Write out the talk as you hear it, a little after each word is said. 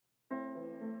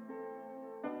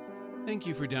Thank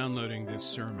you for downloading this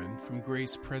sermon from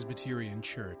Grace Presbyterian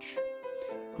Church.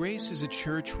 Grace is a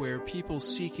church where people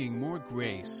seeking more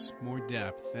grace, more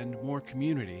depth, and more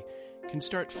community can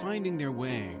start finding their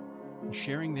way and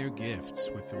sharing their gifts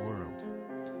with the world.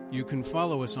 You can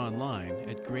follow us online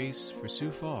at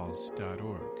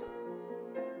graceforsiouxfalls.org.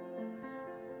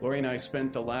 Lori and I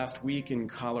spent the last week in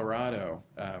Colorado.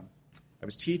 I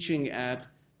was teaching at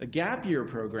the gap year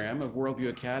program of Worldview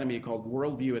Academy called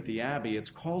Worldview at the Abbey. It's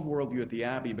called Worldview at the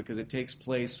Abbey because it takes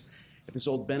place at this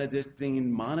old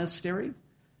Benedictine monastery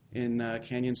in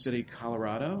Canyon City,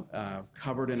 Colorado,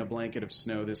 covered in a blanket of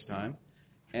snow this time.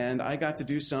 And I got to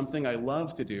do something I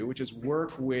love to do, which is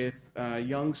work with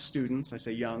young students. I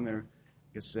say young, they're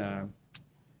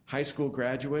high school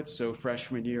graduates, so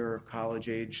freshman year of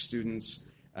college-age students.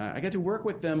 I got to work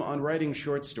with them on writing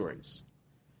short stories.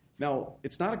 Now,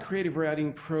 it's not a creative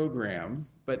writing program,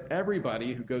 but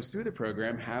everybody who goes through the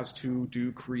program has to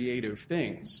do creative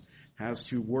things, has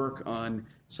to work on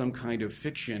some kind of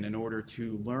fiction in order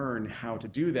to learn how to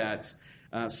do that.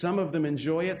 Some of them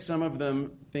enjoy it. Some of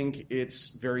them think it's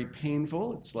very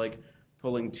painful. It's like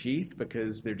pulling teeth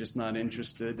because they're just not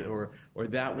interested or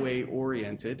that way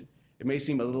oriented. It may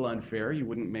seem a little unfair. You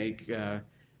wouldn't make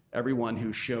everyone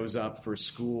who shows up for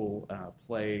school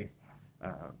play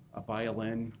a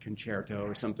violin concerto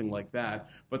or something like that.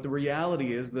 But the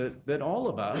reality is that all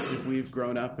of us, if we've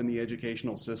grown up in the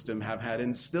educational system, have had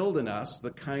instilled in us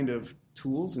the kind of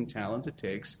tools and talents it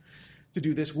takes to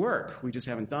do this work. We just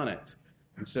haven't done it.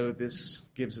 And so this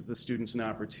gives the students an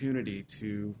opportunity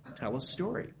to tell a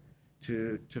story,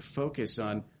 to focus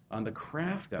on the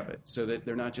craft of it, so that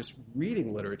they're not just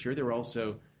reading literature, they're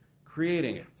also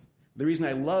creating it. The reason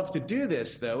I love to do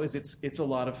this, though, is it's a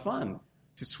lot of fun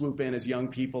to swoop in as young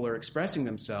people are expressing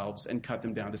themselves and cut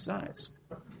them down to size.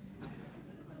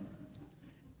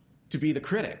 To be the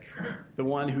critic, the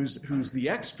one who's the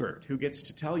expert, who gets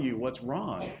to tell you what's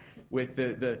wrong with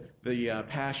the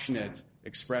passionate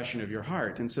expression of your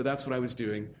heart. And so that's what I was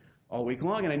doing all week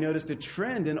long. And I noticed a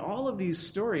trend in all of these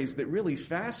stories that really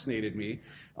fascinated me.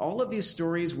 All of these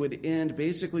stories would end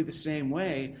basically the same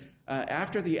way.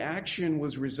 After the action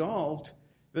was resolved,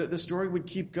 the story would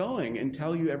keep going and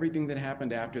tell you everything that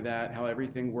happened after that, how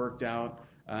everything worked out,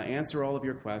 answer all of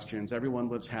your questions. Everyone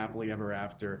lives happily ever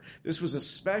after. This was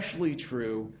especially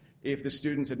true if the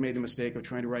students had made the mistake of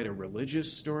trying to write a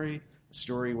religious story, a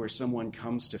story where someone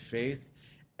comes to faith.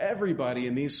 Everybody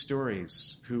in these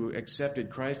stories who accepted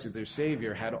Christ as their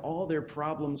Savior had all their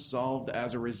problems solved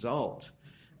as a result.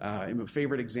 In a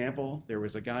favorite example, there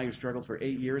was a guy who struggled for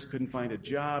 8 years, couldn't find a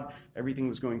job. Everything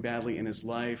was going badly in his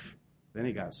life. Then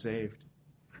he got saved.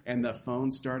 And the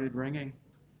phone started ringing.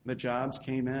 The jobs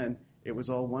came in. It was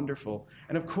all wonderful.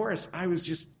 And of course, I was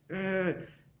just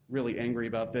really angry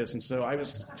about this. And so I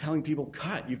was telling people,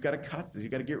 cut. You've got to cut this.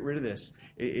 You've got to get rid of this.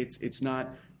 It's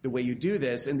not the way you do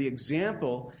this. And the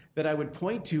example that I would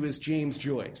point to is James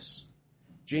Joyce.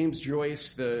 James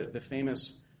Joyce, the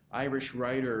famous Irish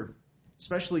writer,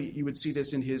 especially you would see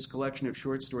this in his collection of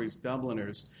short stories,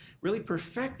 Dubliners, really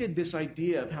perfected this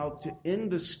idea of how to end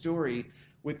the story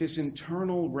with this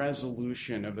internal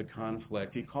resolution of the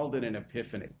conflict. He called it an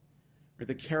epiphany, where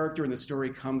the character in the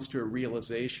story comes to a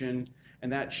realization,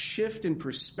 and that shift in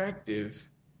perspective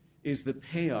is the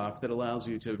payoff that allows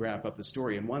you to wrap up the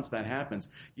story. And once that happens,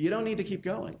 you don't need to keep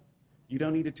going. You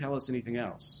don't need to tell us anything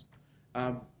else.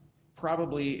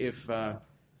 Probably if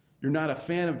you're not a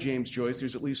fan of James Joyce,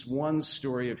 there's at least one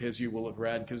story of his you will have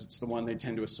read, because it's the one they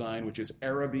tend to assign, which is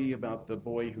Araby, about the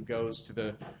boy who goes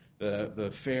to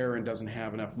the fair and doesn't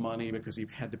have enough money because he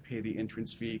had to pay the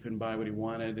entrance fee, he couldn't buy what he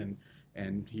wanted,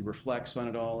 and he reflects on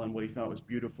it all, and what he thought was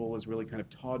beautiful is really kind of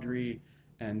tawdry,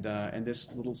 and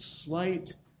this little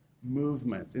slight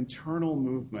movement, internal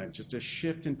movement, just a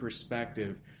shift in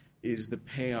perspective is the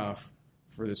payoff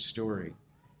for the story.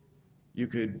 You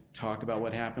could talk about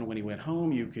what happened when he went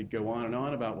home. You could go on and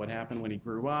on about what happened when he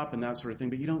grew up and that sort of thing,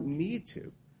 but you don't need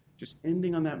to. Just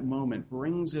ending on that moment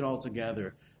brings it all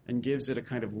together and gives it a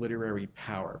kind of literary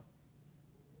power.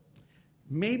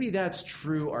 Maybe that's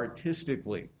true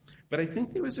artistically, but I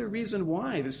think there was a reason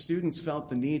why the students felt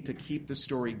the need to keep the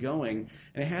story going,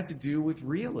 and it had to do with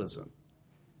realism,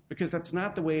 because that's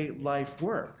not the way life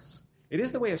works. It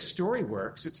is the way a story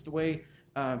works. It's the way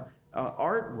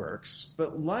art works,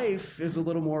 but life is a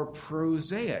little more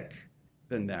prosaic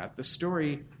than that. The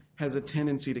story has a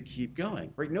tendency to keep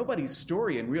going, right? Nobody's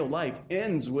story in real life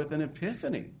ends with an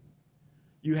epiphany.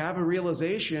 You have a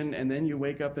realization, and then you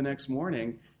wake up the next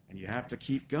morning, and you have to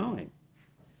keep going.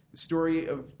 The story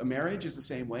of a marriage is the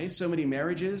same way. So many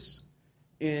marriages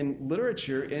in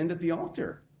literature end at the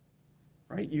altar.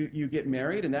 right? You get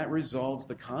married, and that resolves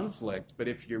the conflict. But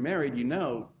if you're married,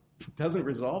 it doesn't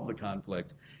resolve the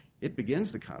conflict. It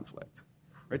begins the conflict,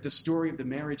 right? The story of the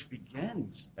marriage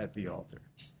begins at the altar.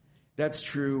 That's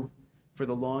true for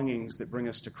the longings that bring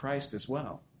us to Christ as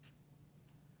well.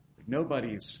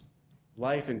 Nobody's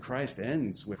life in Christ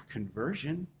ends with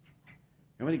conversion.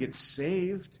 Nobody gets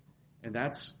saved, and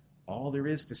that's all there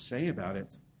is to say about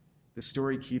it. The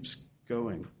story keeps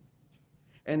going.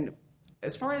 And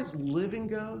as far as living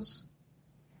goes,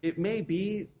 it may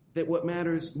be that what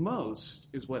matters most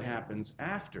is what happens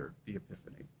after the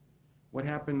Epiphany, what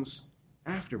happens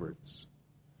afterwards.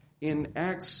 In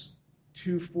Acts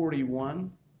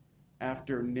 2:41,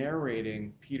 after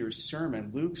narrating Peter's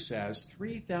sermon, Luke says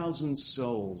 3,000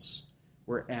 souls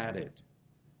were added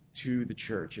to the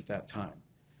church at that time.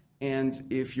 And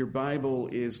if your Bible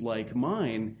is like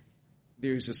mine,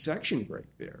 there's a section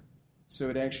break there. So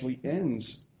it actually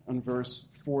ends on verse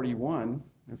 41,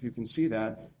 if you can see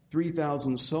that.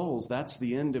 3,000 souls, that's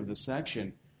the end of the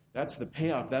section. That's the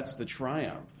payoff, that's the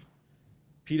triumph.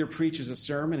 Peter preaches a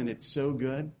sermon, and it's so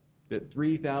good that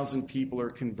 3,000 people are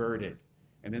converted.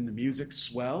 And then the music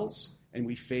swells, and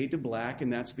we fade to black,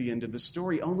 and that's the end of the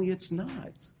story. Only it's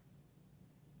not.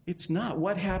 It's not.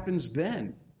 What happens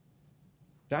then?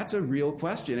 That's a real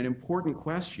question, an important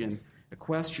question, a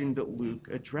question that Luke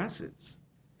addresses.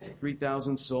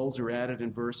 3,000 souls are added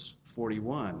in verse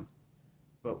 41.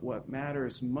 But what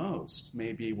matters most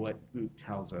may be what Luke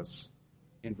tells us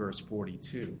in verse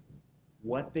 42,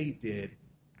 what they did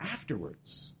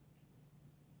afterwards.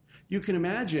 You can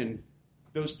imagine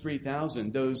those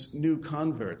 3,000, those new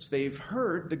converts, they've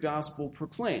heard the gospel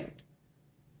proclaimed.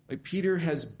 Like Peter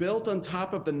has built on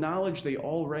top of the knowledge they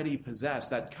already possess,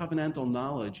 that covenantal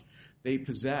knowledge they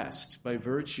possessed by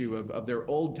virtue of their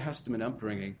Old Testament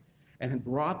upbringing, and had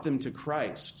brought them to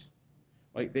Christ.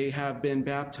 Like they have been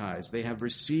baptized. They have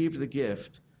received the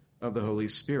gift of the Holy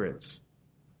Spirit.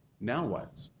 Now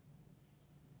what?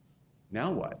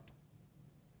 Now what?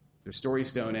 Their story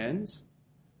stone ends.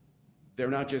 They're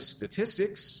not just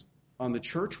statistics on the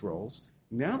church rolls.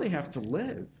 Now they have to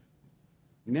live.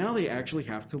 Now they actually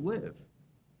have to live.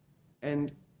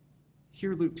 And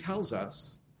here Luke tells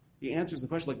us, he answers the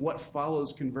question, like, what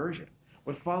follows conversion?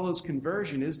 What follows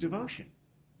conversion is devotion.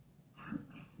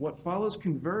 What follows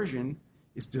conversion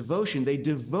is devotion. They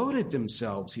devoted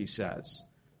themselves, he says,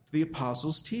 to the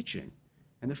apostles' teaching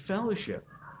and the fellowship,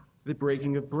 the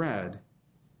breaking of bread,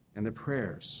 and the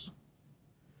prayers.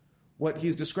 What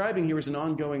he's describing here is an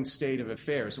ongoing state of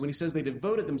affairs. So when he says they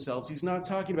devoted themselves, he's not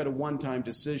talking about a one-time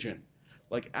decision.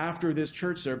 Like after this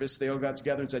church service, they all got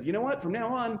together and said, you know what, from now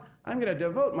on, I'm going to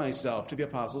devote myself to the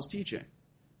apostles' teaching.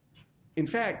 In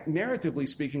fact, narratively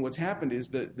speaking, what's happened is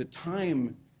that the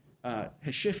time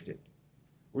has shifted,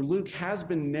 where Luke has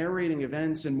been narrating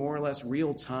events in more or less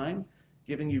real time,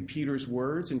 giving you Peter's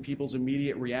words and people's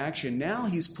immediate reaction. Now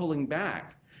he's pulling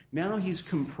back. Now he's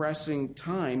compressing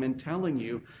time and telling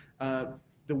you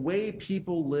the way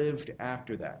people lived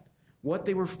after that, what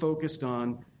they were focused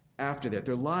on after that.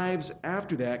 Their lives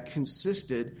after that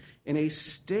consisted in a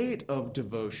state of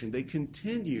devotion. They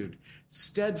continued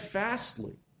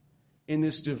steadfastly in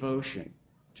this devotion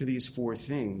to these four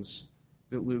things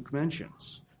that Luke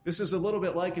mentions. This is a little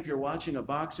bit like if you're watching a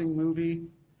boxing movie.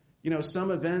 You know, some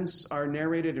events are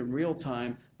narrated in real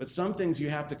time, but some things you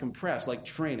have to compress, like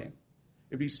training.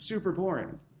 It'd be super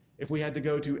boring if we had to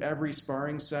go to every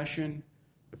sparring session,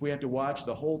 if we had to watch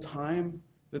the whole time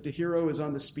that the hero is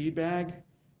on the speed bag.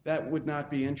 That would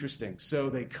not be interesting. So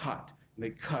they cut,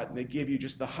 and they give you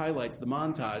just the highlights, the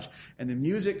montage, and the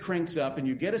music cranks up, and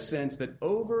you get a sense that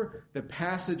over the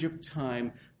passage of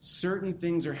time, certain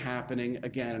things are happening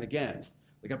again and again.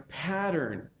 Like a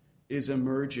pattern is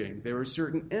emerging. There are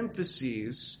certain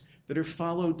emphases that are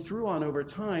followed through on over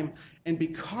time, and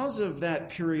because of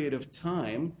that period of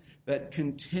time, that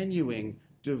continuing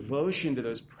devotion to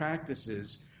those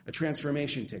practices, a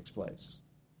transformation takes place.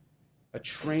 A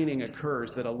training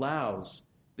occurs that allows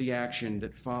the action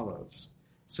that follows.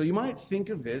 So you might think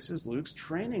of this as Luke's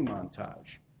training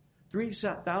montage.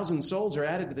 3,000 souls are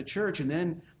added to the church, and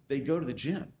then they go to the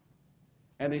gym.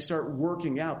 And they start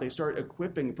working out. They start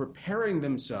equipping, preparing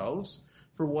themselves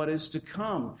for what is to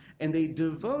come. And they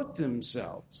devote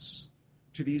themselves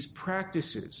to these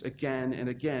practices again and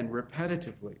again,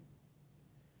 repetitively.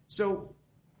 So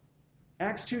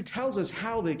Acts 2 tells us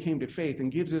how they came to faith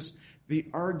and gives us the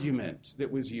argument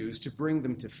that was used to bring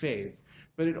them to faith.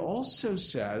 But it also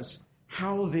says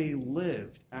how they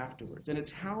lived afterwards. And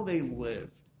it's how they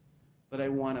lived that I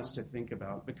want us to think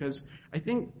about, because I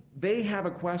think they have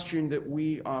a question that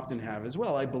we often have as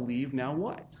well. I believe, now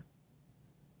what?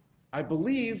 I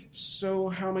believe, so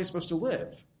how am I supposed to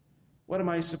live? What am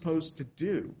I supposed to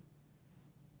do?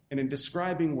 And in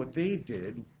describing what they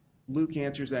did, Luke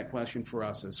answers that question for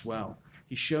us as well.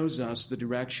 He shows us the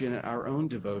direction our own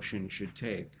devotion should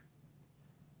take.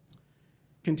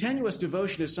 Continuous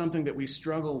devotion is something that we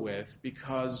struggle with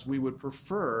because we would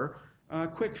prefer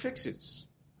quick fixes.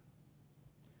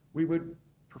 We would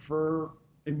prefer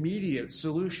immediate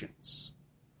solutions.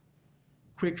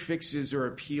 Quick fixes are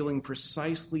appealing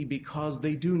precisely because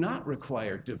they do not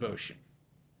require devotion.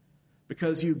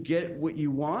 Because you get what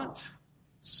you want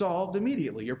solved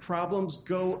immediately. Your problems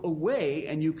go away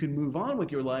and you can move on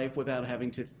with your life without having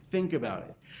to think about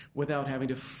it, without having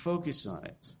to focus on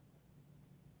it.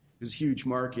 There's a huge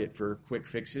market for quick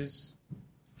fixes,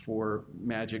 for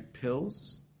magic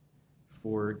pills,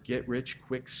 for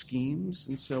get-rich-quick schemes,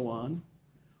 and so on.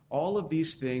 All of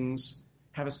these things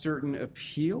have a certain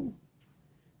appeal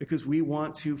because we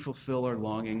want to fulfill our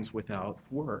longings without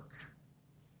work,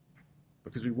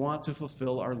 because we want to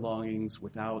fulfill our longings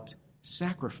without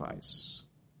sacrifice.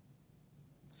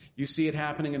 You see it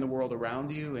happening in the world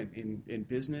around you, in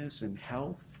business and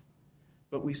health,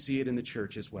 but we see it in the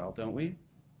church as well, don't we?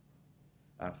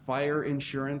 Fire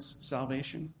insurance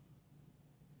salvation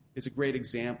is a great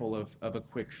example of a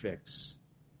quick fix.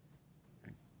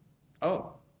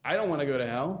 Oh, I don't want to go to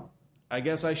hell. I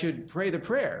guess I should pray the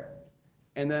prayer,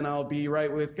 and then I'll be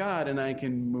right with God, and I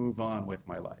can move on with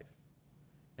my life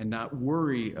and not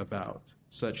worry about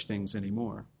such things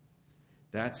anymore.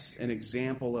 That's an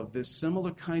example of this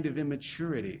similar kind of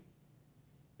immaturity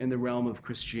in the realm of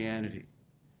Christianity.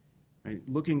 Right?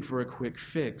 Looking for a quick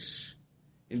fix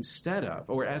instead of,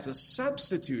 or as a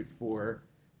substitute for,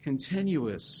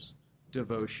 continuous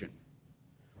devotion.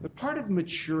 But part of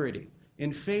maturity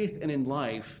in faith and in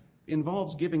life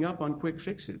involves giving up on quick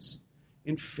fixes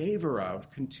in favor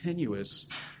of continuous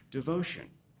devotion.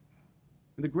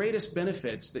 And the greatest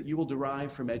benefits that you will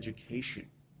derive from education,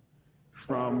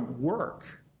 from work,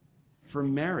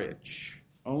 from marriage,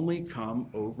 only come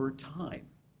over time.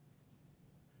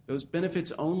 Those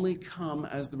benefits only come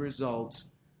as the result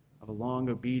of a long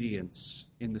obedience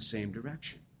in the same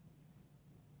direction.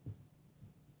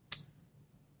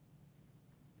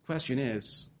 The question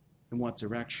is, in what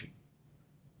direction?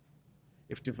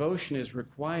 If devotion is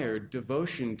required,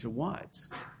 devotion to what?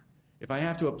 If I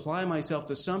have to apply myself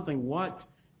to something, what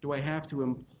do I have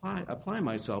to apply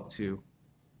myself to?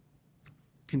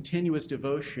 Continuous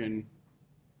devotion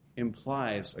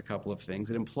implies a couple of things.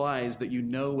 It implies that you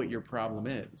know what your problem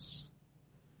is.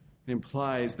 It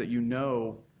implies that you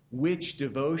know which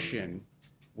devotion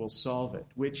will solve it,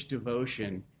 which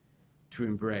devotion to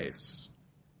embrace.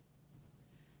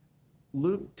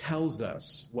 Luke tells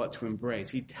us what to embrace.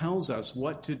 He tells us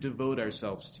what to devote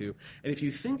ourselves to. And if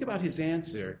you think about his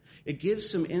answer, it gives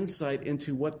some insight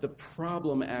into what the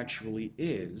problem actually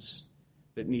is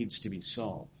that needs to be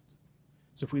solved.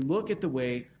 So if we look at the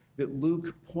way that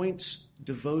Luke points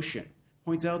devotion,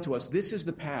 points out to us, this is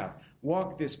the path,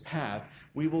 walk this path,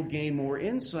 we will gain more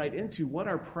insight into what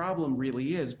our problem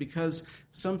really is, because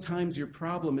sometimes your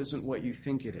problem isn't what you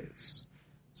think it is.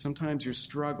 Sometimes your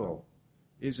struggle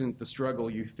isn't the struggle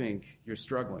you think you're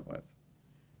struggling with.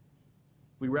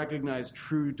 If we recognize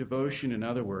true devotion, in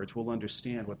other words, we'll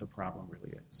understand what the problem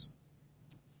really is.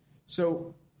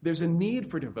 So there's a need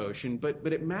for devotion, but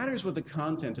it matters what the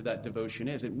content of that devotion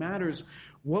is. It matters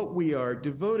what we are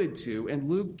devoted to, and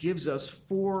Luke gives us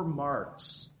 4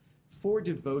 marks, 4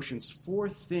 devotions, 4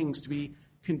 things to be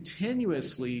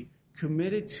continuously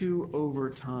committed to over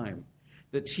time.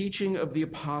 The teaching of the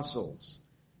apostles,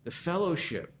 the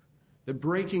fellowship, the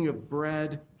breaking of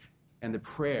bread, and the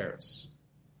prayers.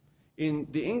 In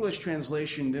the English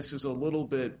translation, this is a little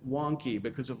bit wonky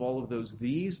because of all of those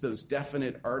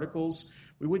definite articles.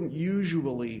 We wouldn't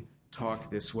usually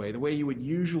talk this way. The way you would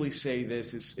usually say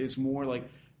this is more like,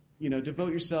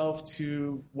 devote yourself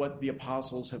to what the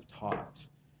apostles have taught.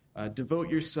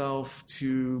 Devote yourself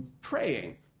to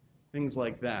praying, things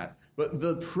like that. But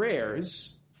the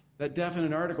prayers, that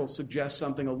definite article suggests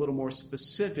something a little more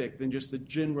specific than just the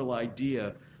general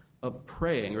idea of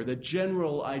praying or the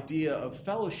general idea of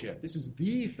fellowship. This is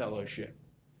the fellowship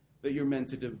that you're meant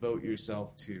to devote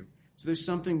yourself to. So there's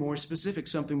something more specific,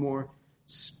 something more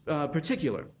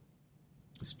particular,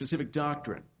 a specific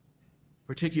doctrine,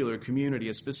 particular community,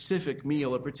 a specific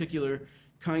meal, a particular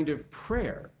kind of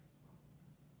prayer.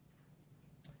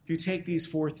 If you take these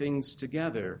 4 things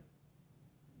together,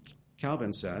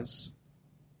 Calvin says,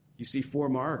 you see 4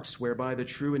 marks whereby the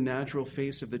true and natural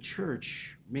face of the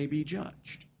church may be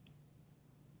judged.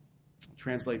 I'll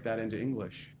translate that into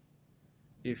English.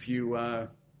 If you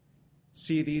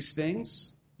see these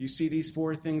things, you see these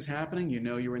 4 things happening, you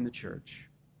know you're in the church.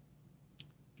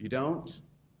 If you don't,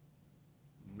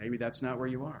 maybe that's not where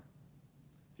you are.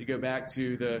 If you go back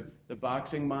to the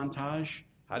boxing montage,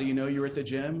 how do you know you're at the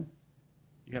gym?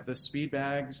 You have the speed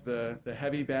bags, the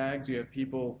heavy bags. You have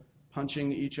people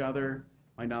punching each other.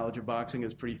 My knowledge of boxing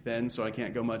is pretty thin, so I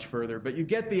can't go much further. But you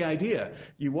get the idea.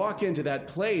 You walk into that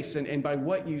place, and by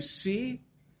what you see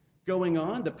going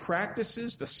on, the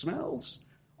practices, the smells,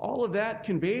 all of that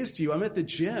conveys to you, I'm at the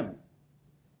gym.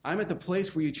 I'm at the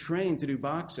place where you train to do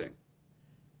boxing.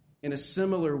 In a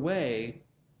similar way,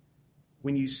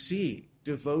 when you see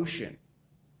devotion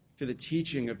to the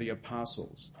teaching of the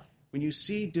apostles, when you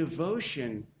see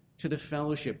devotion to the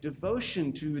fellowship,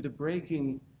 devotion to the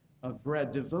breaking of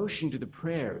bread, devotion to the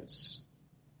prayers,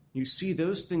 you see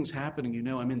those things happening, you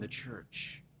know I'm in the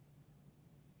church.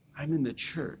 I'm in the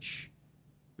church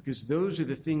because those are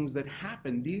the things that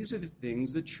happen. These are the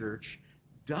things the church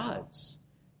does.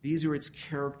 These are its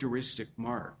characteristic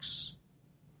marks.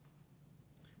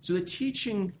 So the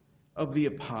teaching of the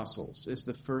apostles is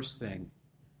the first thing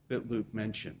that Luke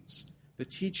mentions. The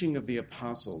teaching of the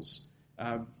apostles,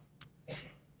 the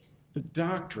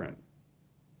doctrine,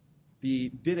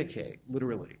 the didache,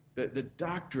 literally, the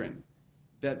doctrine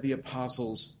that the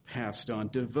apostles passed on.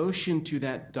 Devotion to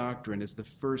that doctrine is the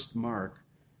first mark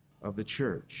of the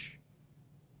church.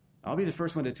 I'll be the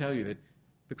first one to tell you that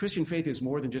the Christian faith is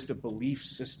more than just a belief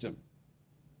system,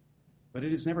 but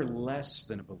it is never less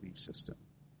than a belief system.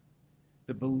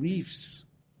 The beliefs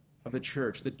of the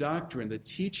church, the doctrine, the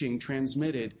teaching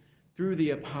transmitted through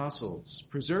the apostles,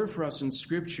 preserved for us in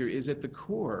Scripture, is at the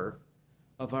core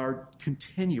of our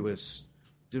continuous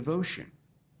devotion.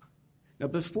 Now,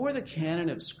 before the canon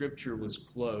of Scripture was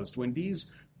closed, when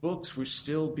these books were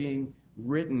still being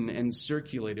written and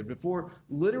circulated, before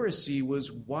literacy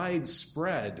was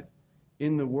widespread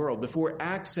in the world, before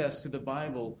access to the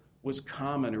Bible was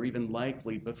common or even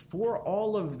likely, before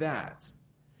all of that,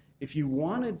 if you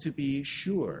wanted to be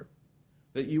sure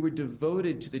that you were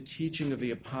devoted to the teaching of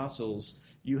the apostles,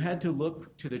 you had to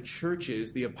look to the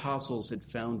churches the apostles had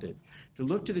founded, to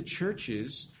look to the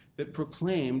churches that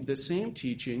proclaimed the same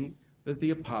teaching that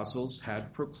the apostles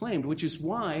had proclaimed, which is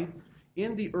why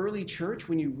in the early church,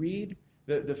 when you read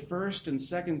the first and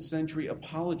second century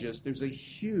apologists, there's a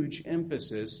huge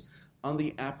emphasis on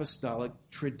the apostolic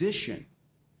tradition,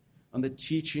 on the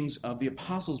teachings of the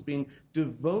apostles, being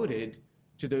devoted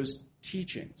to those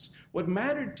teachings. What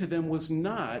mattered to them was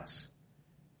not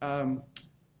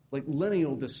like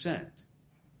lineal descent.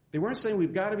 They weren't saying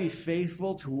we've got to be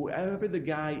faithful to whoever the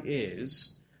guy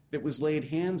is that was laid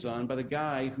hands on by the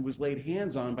guy who was laid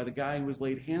hands on by the guy who was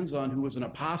laid hands on who was an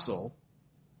apostle.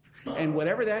 And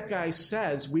whatever that guy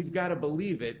says, we've got to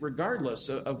believe it regardless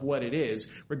of what it is,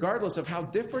 regardless of how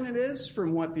different it is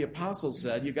from what the apostles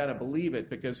said. You've got to believe it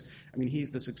because,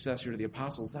 he's the successor to the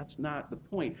apostles. That's not the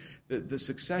point. The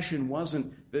succession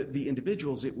wasn't the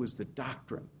individuals, it was the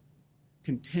doctrine.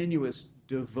 Continuous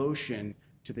devotion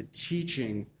to the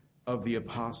teaching of the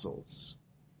apostles.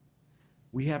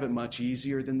 We have it much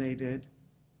easier than they did.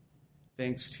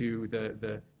 Thanks to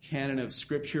the canon of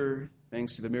Scripture,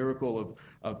 thanks to the miracle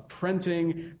of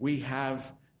printing, we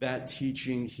have that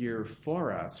teaching here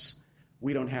for us.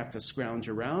 We don't have to scrounge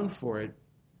around for it,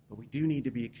 but we do need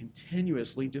to be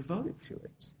continuously devoted to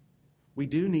it. We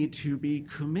do need to be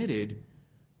committed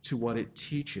to what it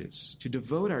teaches, to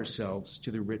devote ourselves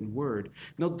to the written word.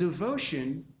 Now,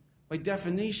 devotion, by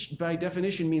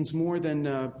definition means more than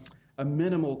a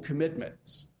minimal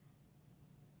commitment.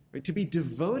 Right? To be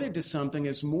devoted to something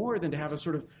is more than to have a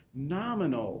sort of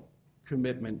nominal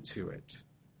commitment to it.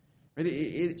 Right?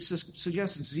 It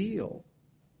suggests zeal.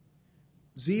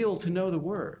 Zeal to know the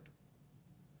word.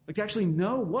 Like to actually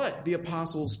know what the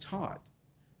apostles taught.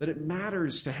 That it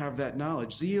matters to have that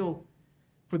knowledge. Zeal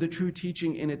for the true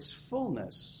teaching in its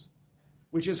fullness,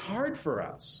 which is hard for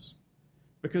us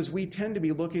because we tend to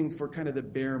be looking for kind of the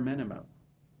bare minimum.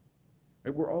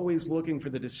 Right? We're always looking for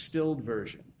the distilled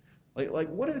version. Like,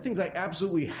 what are the things I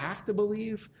absolutely have to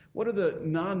believe? What are the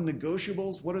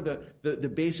non-negotiables? What are the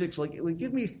basics? Like,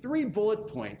 give me 3 bullet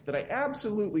points that I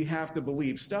absolutely have to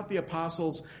believe. Stuff the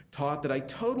apostles taught that I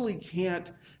totally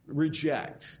can't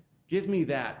reject. Give me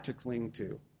that to cling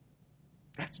to.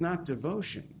 That's not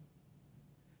devotion.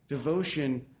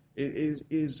 Devotion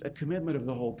is a commitment of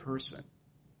the whole person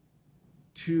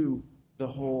to the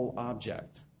whole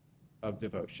object of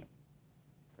devotion.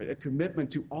 Right? A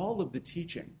commitment to all of the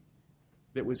teaching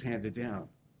that was handed down.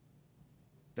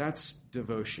 That's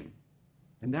devotion.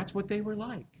 And that's what they were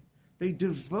like. They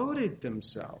devoted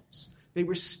themselves. They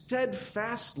were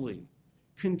steadfastly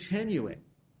continuing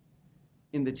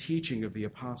in the teaching of the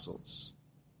apostles.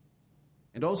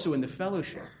 and also in the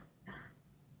fellowship.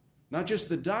 Not just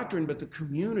the doctrine, but the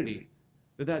community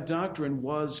that doctrine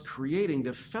was creating,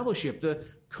 the fellowship, the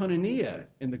koinonia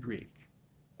in the Greek,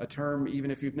 a term,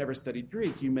 even if you've never studied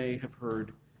Greek, you may have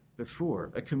heard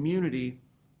before, a community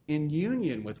in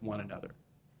union with one another.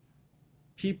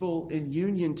 People in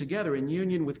union together, in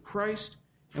union with Christ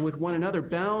and with one another,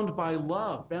 bound by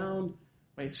love, bound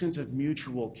by a sense of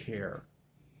mutual care,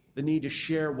 the need to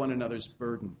share one another's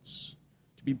burdens,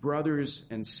 to be brothers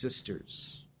and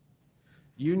sisters.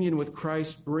 Union with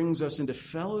Christ brings us into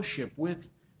fellowship with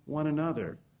one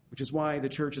another, which is why the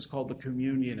church is called the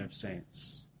communion of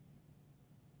saints.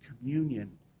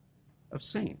 Communion of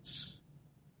saints.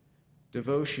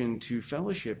 Devotion to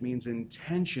fellowship means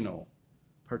intentional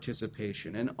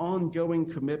participation, an ongoing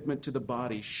commitment to the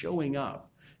body, showing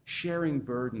up, sharing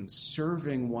burdens,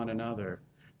 serving one another.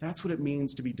 That's what it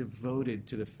means to be devoted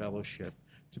to the fellowship,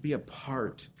 to be a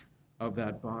part of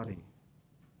that body.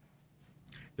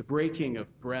 The breaking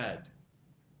of bread.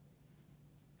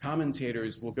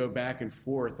 Commentators will go back and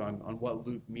forth on what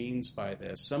Luke means by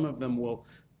this. Some of them will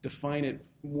define it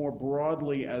more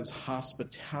broadly as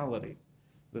hospitality,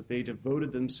 that they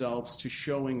devoted themselves to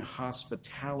showing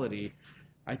hospitality.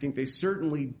 I think they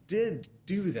certainly did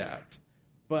do that,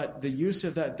 but the use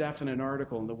of that definite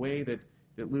article and the way that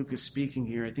Luke is speaking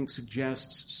here, I think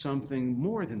suggests something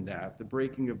more than that. The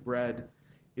breaking of bread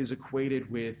is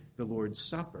equated with the Lord's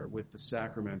Supper, with the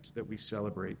sacrament that we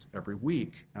celebrate every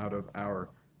week out of our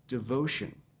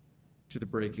devotion to the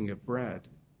breaking of bread.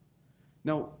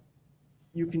 Now,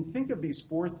 you can think of these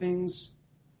four things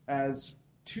as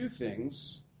two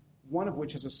things, one of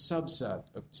which is a subset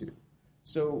of two.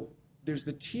 So there's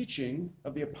the teaching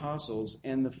of the apostles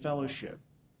and the fellowship.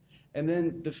 And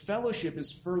then the fellowship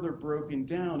is further broken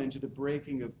down into the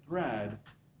breaking of bread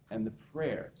and the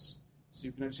prayers. So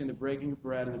you can understand the breaking of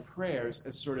bread and the prayers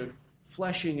as sort of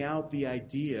fleshing out the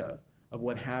idea of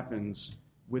what happens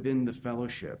within the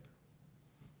fellowship.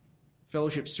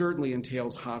 Fellowship certainly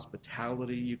entails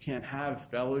hospitality. You can't have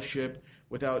fellowship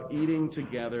without eating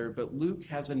together, but Luke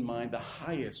has in mind the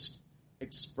highest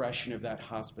expression of that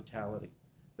hospitality,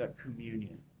 that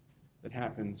communion that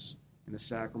happens in the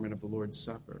sacrament of the Lord's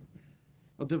Supper.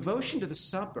 Well, devotion to the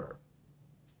supper,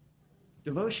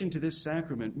 devotion to this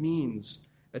sacrament means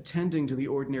attending to the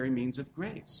ordinary means of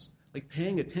grace, like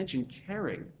paying attention,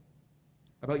 caring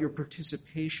about your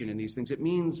participation in these things. It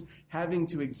means having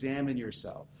to examine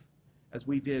yourself, as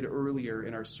we did earlier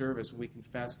in our service when we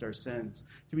confessed our sins.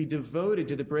 To be devoted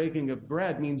to the breaking of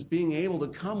bread means being able to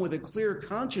come with a clear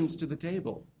conscience to the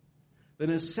table, the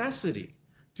necessity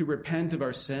to repent of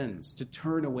our sins, to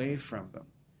turn away from them.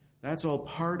 That's all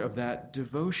part of that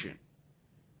devotion.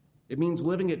 It means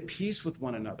living at peace with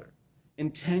one another,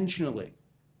 intentionally.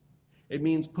 It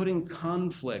means putting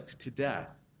conflict to death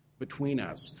between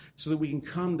us so that we can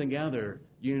come together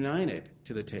united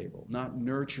to the table, not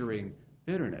nurturing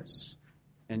bitterness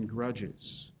and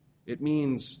grudges. It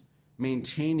means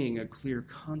maintaining a clear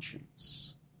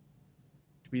conscience.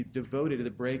 To be devoted to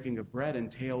the breaking of bread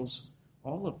entails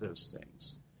all of those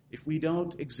things. If we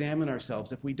don't examine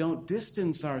ourselves, if we don't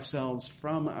distance ourselves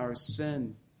from our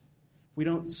sin, if we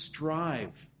don't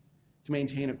strive to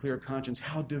maintain a clear conscience,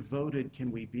 how devoted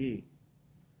can we be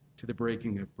to the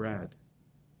breaking of bread?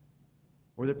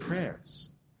 Or the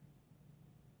prayers.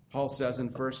 Paul says in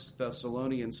 1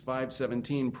 Thessalonians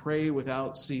 5:17, pray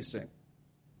without ceasing.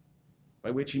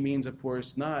 By which he means, of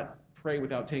course, not pray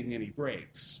without taking any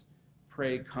breaks.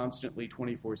 Pray constantly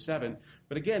 24/7.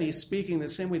 But again, he's speaking the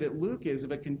same way that Luke is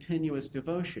of a continuous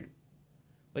devotion.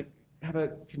 Like have a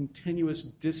continuous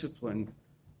discipline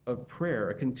of prayer,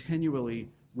 a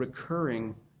continually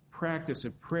recurring practice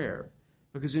of prayer.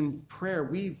 Because in prayer,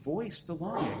 we voice the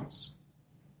longings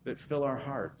that fill our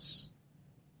hearts.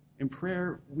 In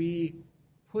prayer, we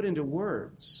put into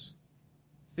words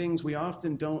things we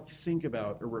often don't think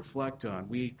about or reflect on.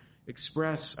 We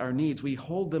express our needs. We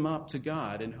hold them up to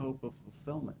God in hope of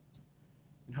fulfillment,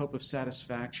 in hope of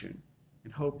satisfaction,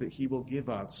 in hope that he will give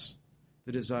us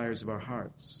the desires of our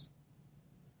hearts.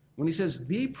 When he says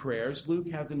the prayers, Luke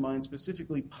has in mind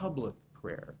specifically public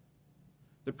prayer,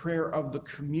 the prayer of the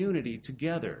community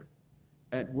together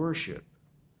at worship,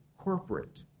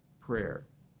 corporate prayer.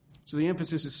 So the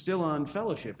emphasis is still on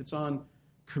fellowship. It's on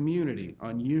community,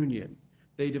 on union.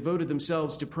 They devoted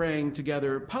themselves to praying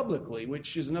together publicly,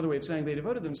 which is another way of saying they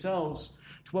devoted themselves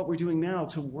to what we're doing now,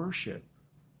 to worship.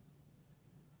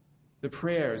 The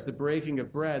prayers, the breaking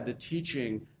of bread, the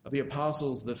teaching of the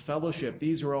apostles, the fellowship,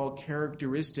 these are all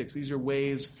characteristics. These are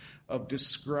ways of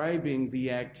describing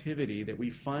the activity that we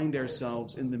find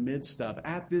ourselves in the midst of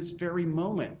at this very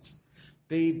moment.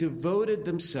 They devoted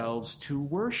themselves to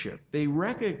worship. They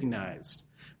recognized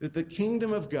that the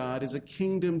kingdom of God is a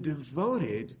kingdom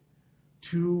devoted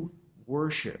to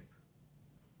worship.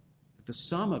 That the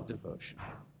sum of devotion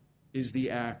is the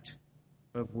act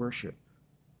of worship.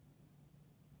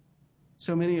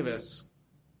 So many of us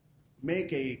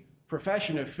make a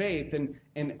profession of faith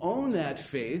and own that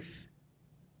faith,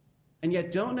 and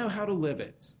yet don't know how to live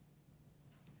it.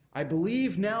 I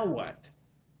believe, now what?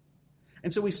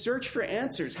 And so we search for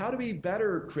answers. How to be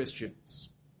better Christians?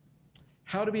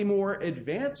 How to be more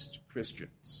advanced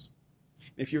Christians?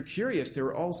 If you're curious, there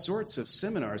are all sorts of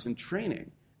seminars and training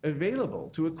available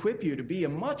to equip you to be a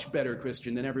much better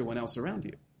Christian than everyone else around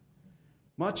you.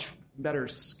 Much better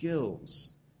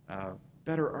skills,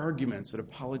 better arguments and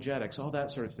apologetics, all that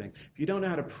sort of thing. If you don't know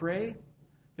how to pray,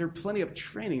 there are plenty of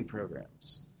training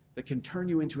programs that can turn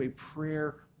you into a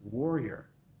prayer warrior.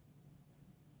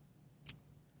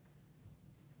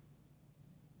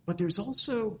 But there's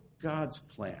also God's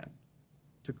plan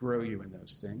to grow you in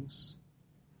those things.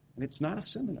 And it's not a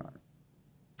seminar.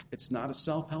 It's not a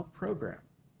self-help program.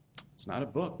 It's not a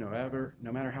book, no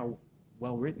matter how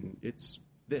well written. It's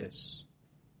this.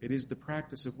 It is the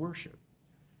practice of worship.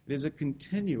 It is a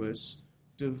continuous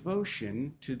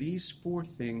devotion to these four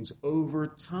things over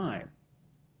time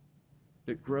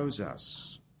that grows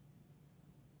us.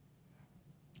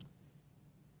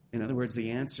 In other words,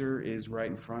 the answer is right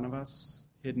in front of us,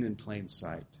 hidden in plain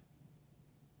sight.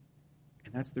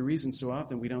 And that's the reason so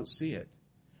often we don't see it.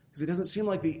 Because it doesn't seem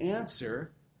like the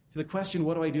answer to the question,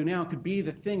 what do I do now, could be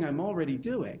the thing I'm already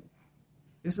doing.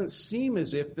 It doesn't seem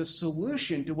as if the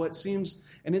solution to what seems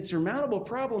an insurmountable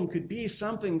problem could be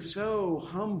something so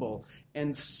humble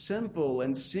and simple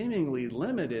and seemingly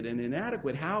limited and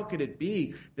inadequate. How could it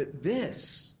be that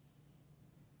this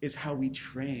is how we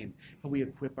train, how we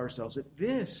equip ourselves, that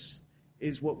this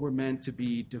is what we're meant to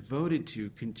be devoted to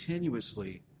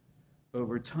continuously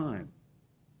over time?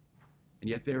 And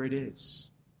yet there it is.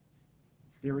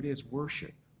 There it is,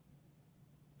 worship.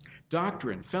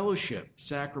 Doctrine, fellowship,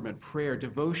 sacrament, prayer,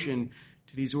 devotion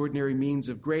to these ordinary means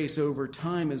of grace over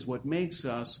time is what makes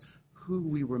us who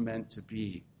we were meant to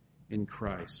be in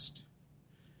Christ.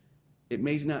 It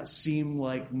may not seem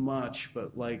like much,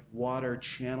 but like water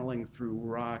channeling through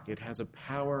rock, it has a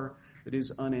power that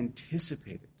is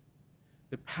unanticipated.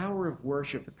 The power of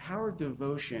worship, the power of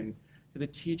devotion to the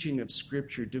teaching of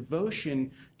Scripture,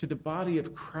 devotion to the body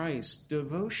of Christ,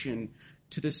 devotion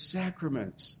to the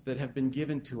sacraments that have been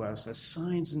given to us as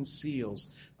signs and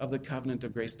seals of the covenant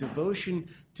of grace, devotion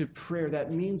to prayer,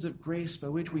 that means of grace by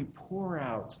which we pour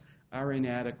out our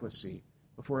inadequacy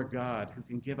before a God who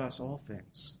can give us all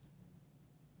things.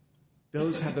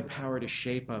 Those have the power to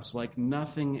shape us like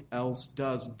nothing else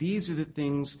does. These are the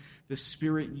things the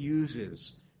Spirit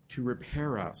uses to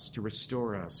repair us, to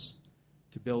restore us,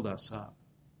 to build us up.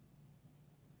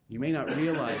 You may not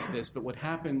realize this, but what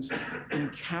happens in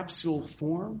capsule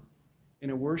form in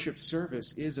a worship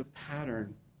service is a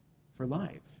pattern for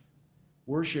life.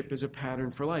 Worship is a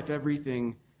pattern for life.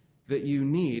 Everything that you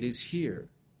need is here.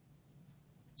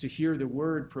 To hear the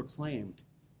word proclaimed,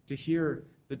 to hear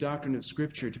the doctrine of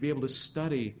Scripture, to be able to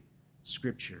study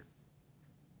Scripture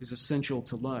is essential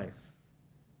to life.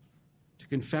 To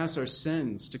confess our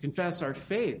sins, to confess our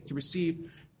faith, to receive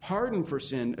pardon for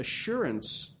sin,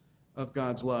 assurance of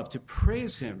God's love, to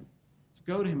praise Him, to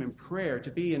go to Him in prayer,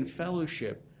 to be in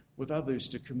fellowship with others,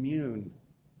 to commune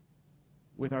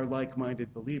with our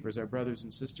like-minded believers, our brothers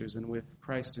and sisters, and with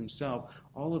Christ Himself.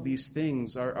 All of these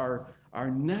things are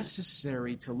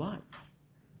necessary to life.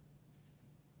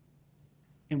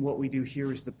 And what we do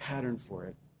here is the pattern for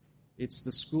it. It's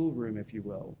the schoolroom, if you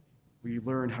will, where you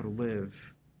learn how to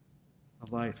live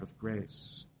a life of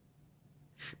grace.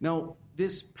 Now,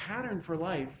 this pattern for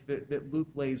life that Luke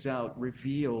lays out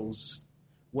reveals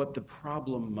what the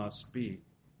problem must be.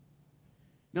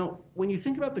 Now, when you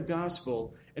think about the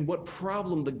gospel and what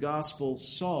problem the gospel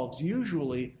solves,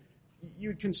 usually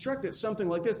you'd construct it something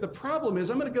like this. The problem is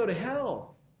I'm going to go to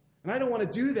hell, and I don't want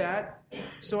to do that,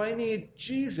 so I need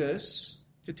Jesus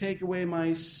to take away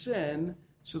my sin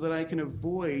so that I can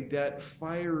avoid that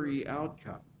fiery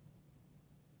outcome.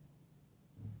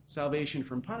 Salvation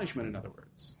from punishment, in other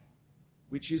words,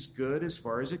 which is good as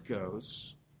far as it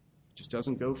goes, just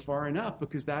doesn't go far enough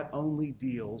because that only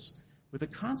deals with a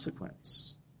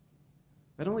consequence.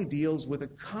 That only deals with a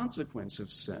consequence of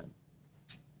sin.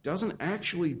 Doesn't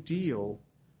actually deal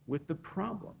with the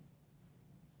problem.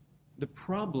 The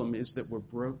problem is that we're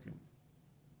broken.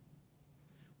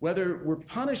 Whether we're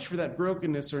punished for that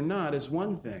brokenness or not is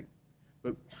one thing,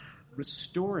 but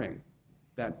restoring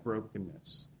that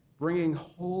brokenness, bringing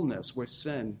wholeness where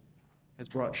sin has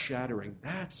brought shattering,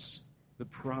 that's the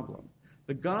problem.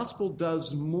 The gospel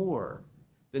does more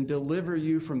than deliver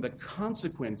you from the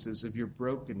consequences of your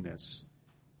brokenness.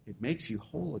 It makes you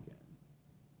whole again.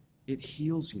 It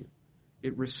heals you.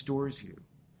 It restores you.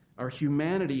 Our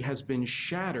humanity has been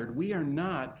shattered. We are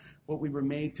not what we were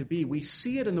made to be. We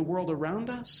see it in the world around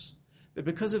us, that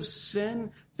because of sin,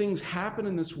 things happen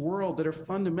in this world that are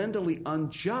fundamentally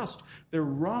unjust. They're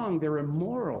wrong. They're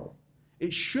immoral.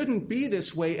 It shouldn't be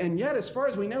this way, and yet, as far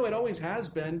as we know, it always has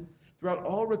been throughout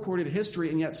all recorded history,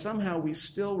 and yet somehow we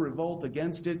still revolt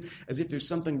against it as if there's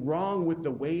something wrong with the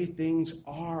way things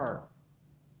are.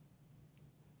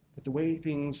 But the way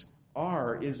things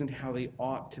are isn't how they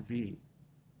ought to be.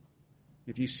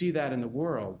 If you see that in the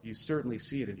world, you certainly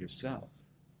see it in yourself.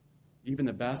 Even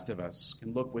the best of us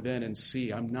can look within and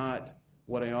see, I'm not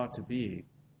what I ought to be.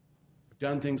 I've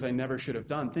done things I never should have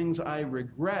done, things I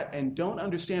regret and don't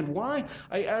understand why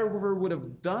I ever would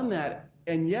have done that,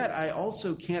 and yet I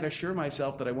also can't assure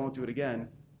myself that I won't do it again.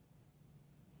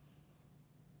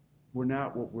 We're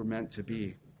not what we're meant to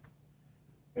be.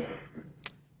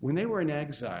 When they were in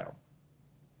exile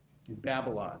in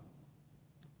Babylon,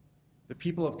 the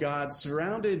people of God,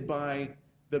 surrounded by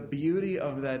the beauty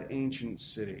of that ancient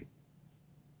city,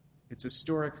 its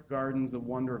historic gardens, the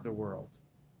wonder of the world,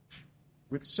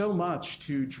 with so much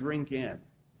to drink in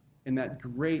that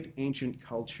great ancient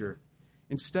culture,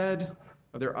 instead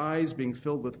of their eyes being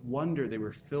filled with wonder, they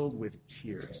were filled with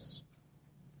tears.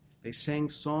 They sang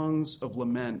songs of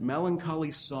lament,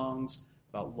 melancholy songs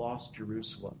about lost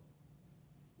Jerusalem,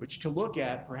 which to look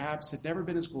at perhaps had never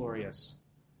been as glorious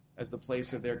as the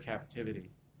place of their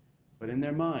captivity. But in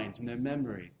their minds, in their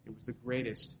memory, it was the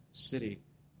greatest city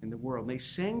in the world. They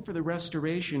sang for the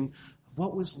restoration of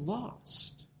what was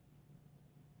lost.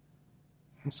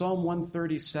 In Psalm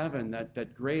 137,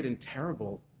 that great and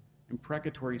terrible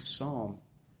imprecatory psalm,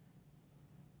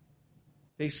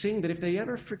 they sing that if they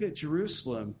ever forget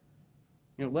Jerusalem,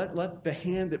 let the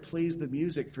hand that plays the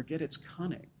music forget its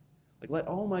cunning. Like, let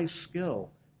all my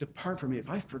skill depart from me. If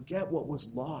I forget what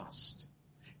was lost,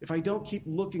 if I don't keep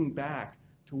looking back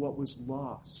to what was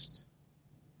lost,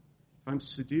 if I'm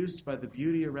seduced by the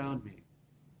beauty around me,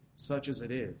 such as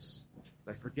it is,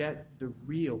 I forget the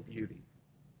real beauty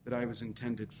that I was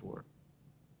intended for.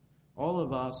 All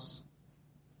of us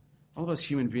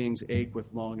human beings ache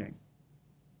with longing.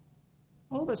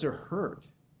 All of us are hurt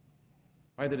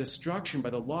by the destruction, by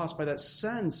the loss, by that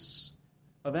sense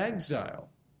of exile.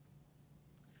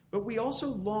 But we also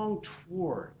long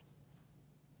toward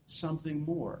something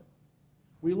more.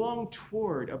 We long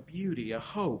toward a beauty, a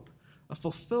hope, a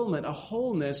fulfillment, a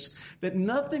wholeness that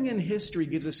nothing in history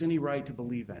gives us any right to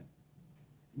believe in.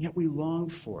 And yet we long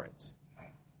for it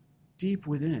deep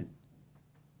within.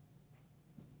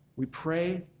 We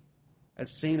pray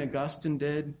as St. Augustine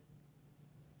did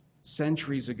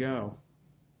centuries ago.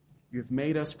 You have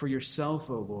made us for yourself,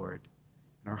 O Lord,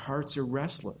 and our hearts are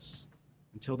restless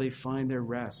until they find their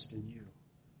rest in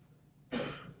you.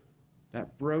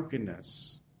 That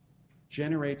brokenness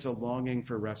generates a longing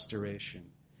for restoration.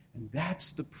 And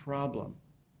that's the problem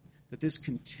that this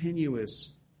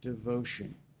continuous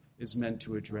devotion is meant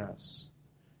to address.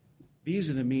 These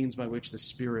are the means by which the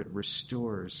Spirit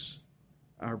restores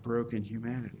our broken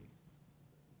humanity.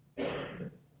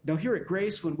 Now, here at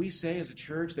Grace, when we say as a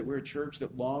church that we're a church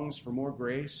that longs for more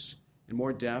grace and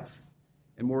more depth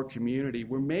and more community,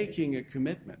 we're making a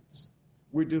commitment.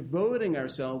 We're devoting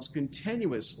ourselves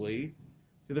continuously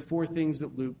to the four things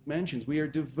that Luke mentions. We are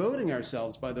devoting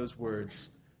ourselves by those words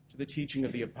to the teaching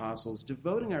of the apostles,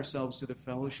 devoting ourselves to the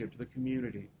fellowship, to the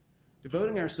community,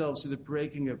 devoting ourselves to the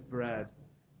breaking of bread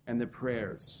and the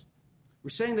prayers.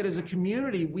 We're saying that as a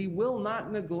community, we will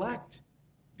not neglect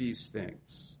these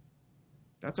things.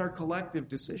 That's our collective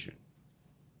decision.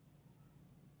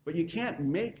 But you can't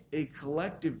make a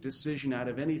collective decision out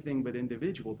of anything but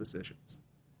individual decisions.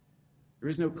 There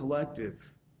is no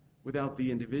collective without the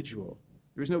individual.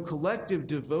 There is no collective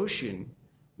devotion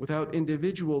without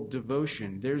individual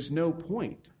devotion. There's no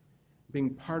point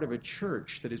being part of a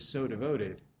church that is so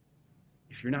devoted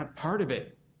if you're not part of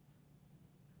it.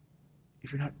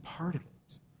 If you're not part of it.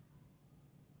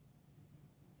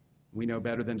 We know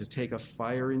better than to take a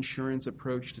fire insurance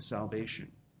approach to salvation.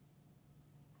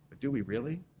 But do we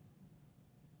really?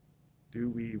 Do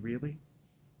we really?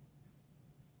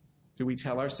 Do we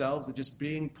tell ourselves that just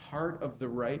being part of the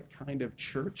right kind of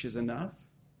church is enough?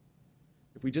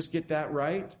 If we just get that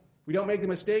right, if we don't make the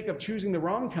mistake of choosing the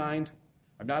wrong kind,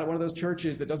 I'm not at one of those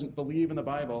churches that doesn't believe in the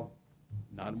Bible.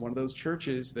 I'm not in one of those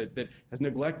churches that has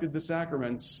neglected the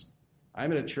sacraments.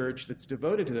 I'm in a church that's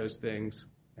devoted to those things,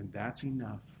 and that's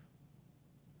enough.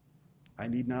 I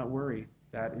need not worry.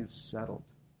 That is settled.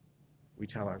 we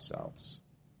tell ourselves.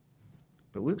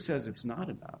 But Luke says it's not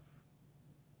enough.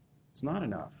 It's not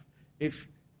enough. If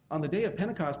on the day of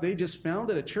Pentecost they just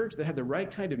founded a church that had the right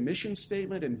kind of mission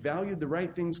statement and valued the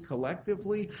right things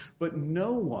collectively, but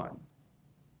no one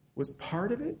was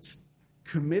part of it,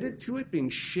 committed to it, being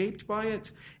shaped by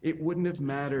it, it wouldn't have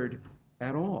mattered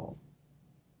at all.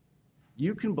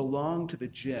 You can belong to the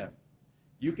gym.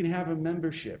 You can have a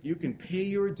membership. You can pay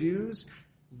your dues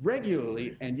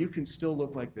regularly, and you can still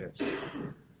look like this.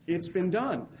 It's been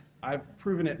done. I've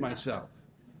proven it myself.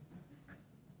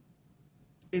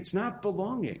 It's not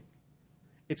belonging.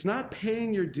 It's not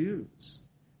paying your dues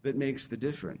that makes the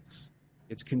difference.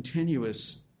 It's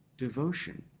continuous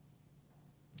devotion.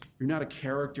 You're not a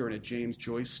character in a James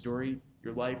Joyce story.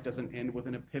 Your life doesn't end with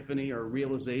an epiphany or a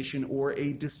realization or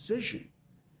a decision.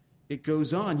 It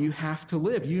goes on. You have to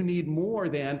live. You need more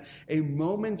than a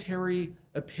momentary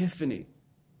epiphany.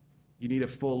 You need a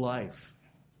full life,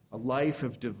 a life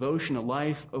of devotion, a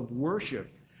life of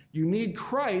worship. You need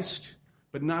Christ,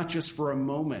 but not just for a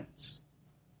moment.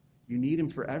 You need him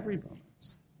for every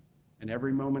moment, and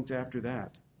every moment after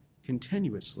that,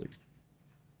 continuously.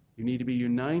 You need to be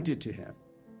united to him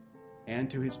and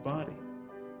to his body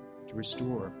to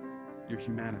restore your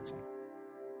humanity.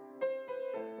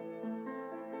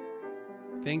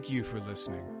 Thank you for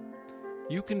listening.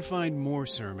 You can find more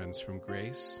sermons from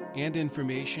Grace and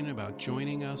information about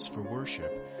joining us for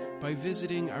worship by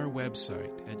visiting our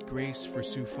website at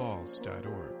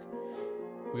graceforsiouxfalls.org.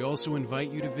 We also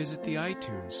invite you to visit the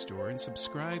iTunes store and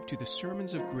subscribe to the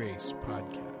Sermons of Grace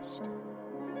podcast.